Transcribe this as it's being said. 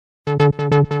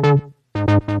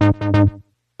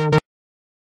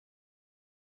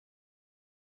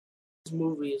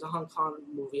movie. It's a Hong Kong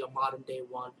movie, a modern day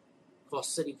one, called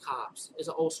City Cops. It's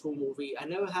an old school movie. I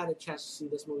never had a chance to see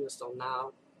this movie until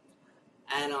now,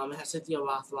 and it has Cynthia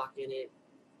Rothrock in it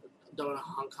during the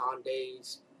Hong Kong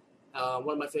days.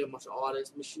 One of my favorite martial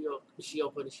artists, Michiko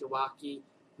Nishiwaki.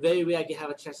 Very rare I can have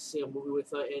a chance to see a movie with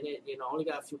her in it. I only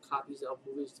got a few copies of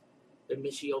movies with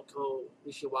Michiko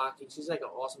Nishiwaki. She's like an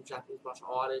awesome Japanese martial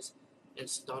artist and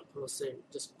stunt person.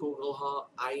 Just Google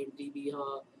her, IMDb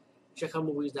her, check her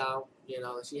movies out.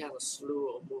 She has a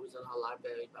slew of movies in her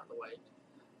library, by the way.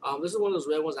 This is one of those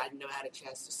rare ones I never had a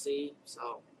chance to see,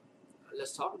 so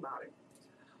let's talk about it.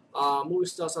 Movie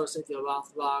starts out with Cynthia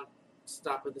Rothrock,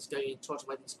 start with this guy getting tortured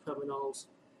by these criminals,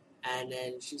 and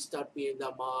then she started beating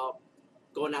them up,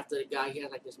 going after the guy. He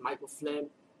had like this microfilm,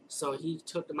 so he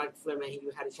took the microfilm and he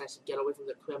had a chance to get away from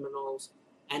the criminals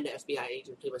and the FBI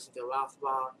agent played by Cynthia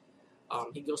Rothrock.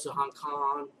 He goes to Hong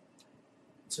Kong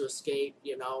to escape,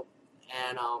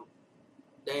 and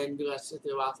then you got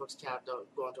Cynthia Rothrock's character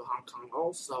going to Hong Kong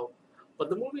also. But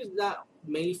the movie is not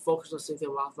mainly focused on Cynthia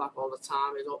Rothrock all the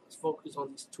time. It's focused on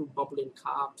these two bumbling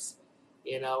cops,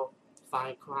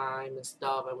 find crime and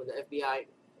stuff. And when the FBI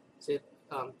said,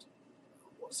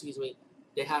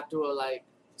 they have to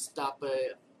stop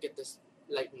get this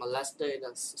molester in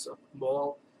a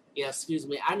mall. Yeah, excuse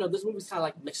me. I know this movie's kind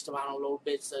of mixed around a little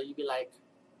bit, so you'd be like,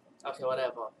 okay,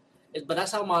 whatever. But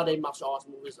that's how modern day martial arts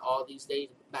movies are these days.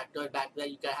 Back then,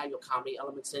 you gotta have your comedy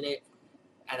elements in it.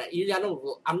 And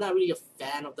I'm not really a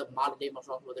fan of the modern day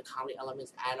martial arts where the comedy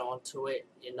elements add on to it,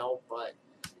 But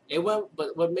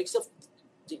But what makes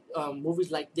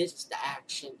movies like this is the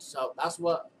action. So that's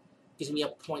what gives me a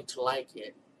point to like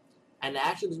it. And the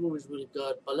action of this movie is really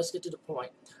good. But let's get to the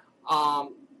point.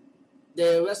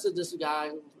 They arrested this guy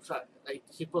who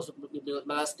he's supposed to be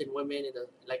molesting women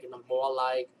in a mall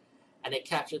and they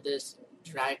captured this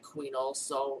drag queen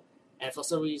also. And for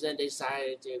some reason, they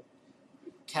decided to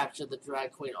capture the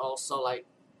drag queen also,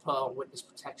 put on witness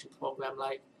protection program.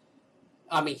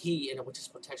 He in a witness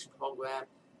protection program,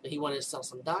 but he wanted to sell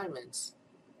some diamonds,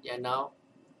 And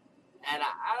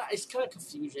it's kind of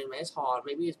confusion, man. It's hard.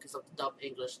 Maybe it's because of the dub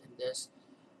English in this.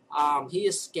 He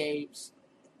escapes,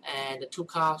 and the two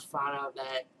cops find out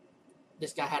that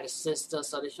this guy had a sister,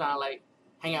 so they're trying to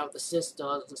hang out with the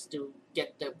sister just to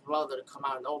get their brother to come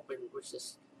out and open, which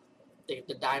is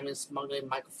the diamond smuggling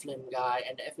Michael Flynn guy,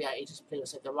 and the FBI agents playing with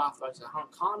Cynthia Rothrock in Hong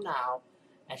Kong now,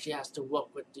 and she has to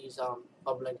work with these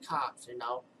bubbling cops.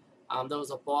 There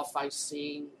was a bar fight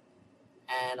scene,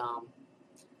 and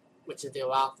with Cynthia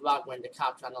Rothrock when the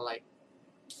cops trying to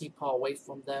keep her away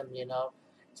from them.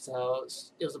 So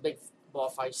it was a big bar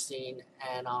fight scene,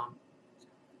 and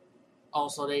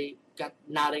also they got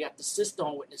the sister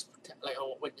on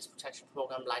witness protection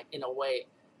program, in a way,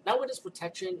 not witness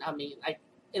protection.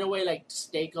 In a way, to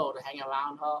stake her or to hang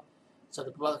around her, so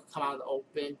the brother can come out in the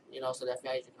open, so the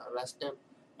FBI agent can arrest him.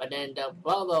 But then the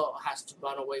brother has to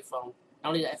run away from not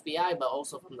only the FBI but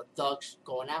also from the thugs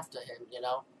going after him.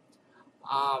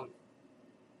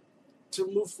 To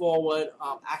move forward,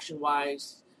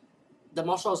 action-wise, the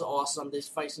martial arts are awesome. There's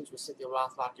fight scenes with Cynthia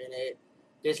Rothrock in it.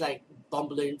 There's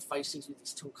bumbling fight scenes with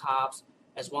these two cops.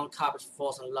 As one cop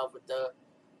falls in love with the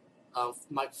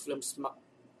Mike Flynn,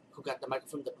 who got the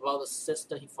microphone, the brother's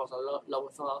sister. He falls in love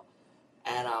with her,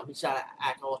 and he's trying to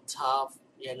act all tough,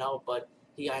 but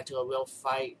he got into a real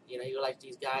fight. You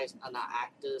these guys are not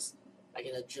actors,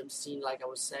 in a gym scene, I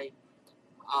would say.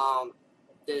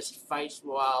 There's fights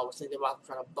while Cynthia Rothrock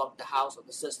trying to bug the house of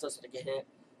the sister so they can hear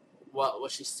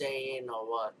what she's saying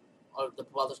or the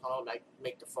brother's gonna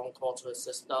make the phone call to his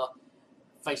sister.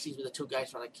 Fight scenes with the two guys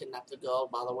trying to kidnap the girl,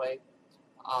 by the way.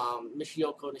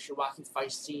 Michiko Nishiwaki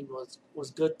fight scene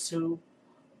was good too,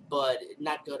 but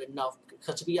not good enough.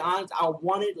 Because to be honest, I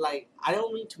wanted I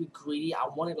don't mean to be greedy. I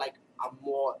wanted a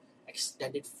more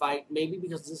extended fight. Maybe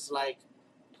because this is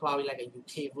probably a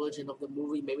UK version of the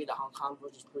movie. Maybe the Hong Kong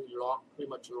version is pretty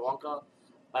much longer.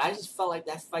 But I just felt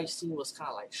that fight scene was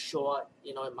kind of short,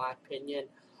 in my opinion.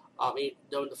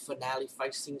 During the finale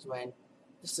fight scenes when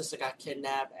the sister got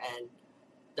kidnapped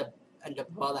and the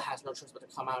brother has no choice but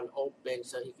to come out and open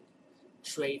so he can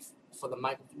trade for the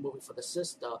Michael movie for the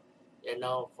sister,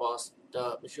 for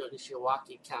the Michiko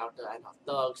Nishiwaki character and her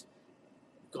thugs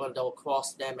going to double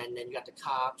cross them, and then you got the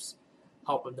cops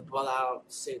helping the brother out,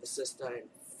 save the sister, and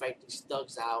fight these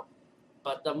thugs out.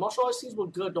 But the martial arts scenes were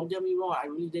good, don't get me wrong. I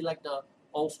really did the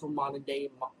old school modern day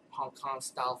Hong Kong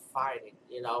style fighting,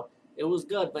 It was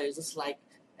good, but it's just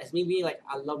as me being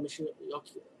I love Michiko,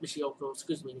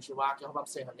 Nishiwaki, I hope I'm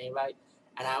saying her name right.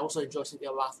 And I also enjoy Cynthia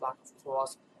Rothrock, of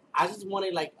course. I just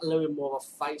wanted a little bit more of a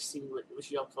fight scene with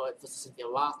Michiko versus Cynthia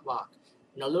Rothrock.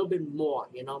 A little bit more,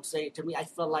 you know what I'm saying? To me, I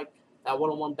felt That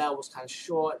one-on-one battle was kind of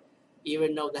short,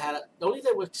 even though the only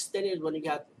thing was extended when you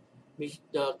got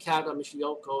the character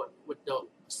Michiyoko with the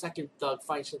second thug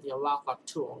fighting Cynthia Rothrock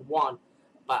 2-on-1.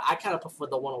 But I kind of prefer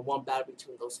the one-on-one battle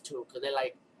between those two because they're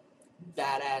like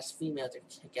badass females that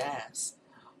kick ass.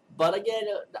 But again,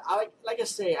 like I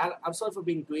say, I'm sorry for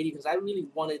being greedy because I really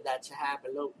wanted that to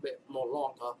happen a little bit more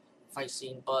longer fight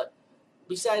scene. But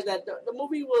besides that, the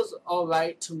movie was all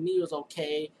right. To me, it was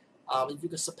okay. If you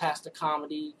could surpass the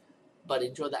comedy, but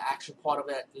enjoy the action part of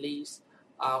it at least.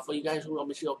 For you guys who are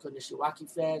Michio Nishiwaki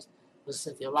fans, with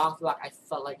Cynthia Rothrock, I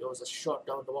felt like it was a short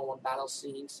down the one battle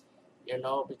scenes,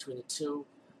 between the two.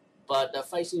 But the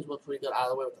fight scenes were pretty good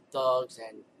either way with the thugs,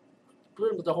 and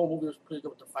pretty much the whole movie was pretty good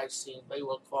with the fight scene, very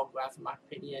well choreographed in my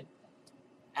opinion.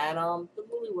 And the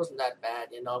movie wasn't that bad,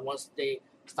 once they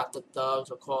stopped the thugs,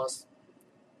 of course,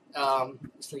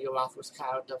 Cynthia Rothrock's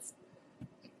character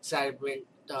decided to bring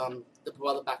the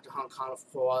brother back to Hong Kong, of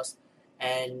course,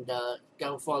 and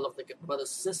downfall of the brother's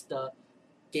sister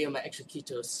gave him an extra key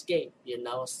to escape,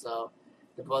 so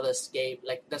the brother escaped.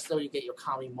 Like, that's how you get your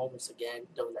comedy moments again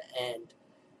during the end.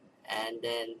 And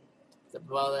then the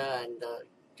brother and the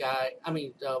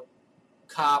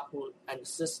cop and the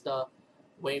sister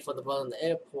waiting for the brother in the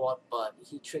airport, but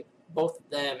he tricked both of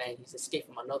them and he's escaped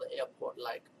from another airport.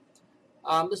 Like,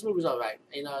 this movie's alright.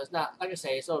 It's not, like I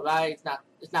say, it's alright.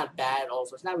 It's not bad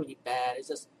also. It's not really bad. It's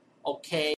just okay.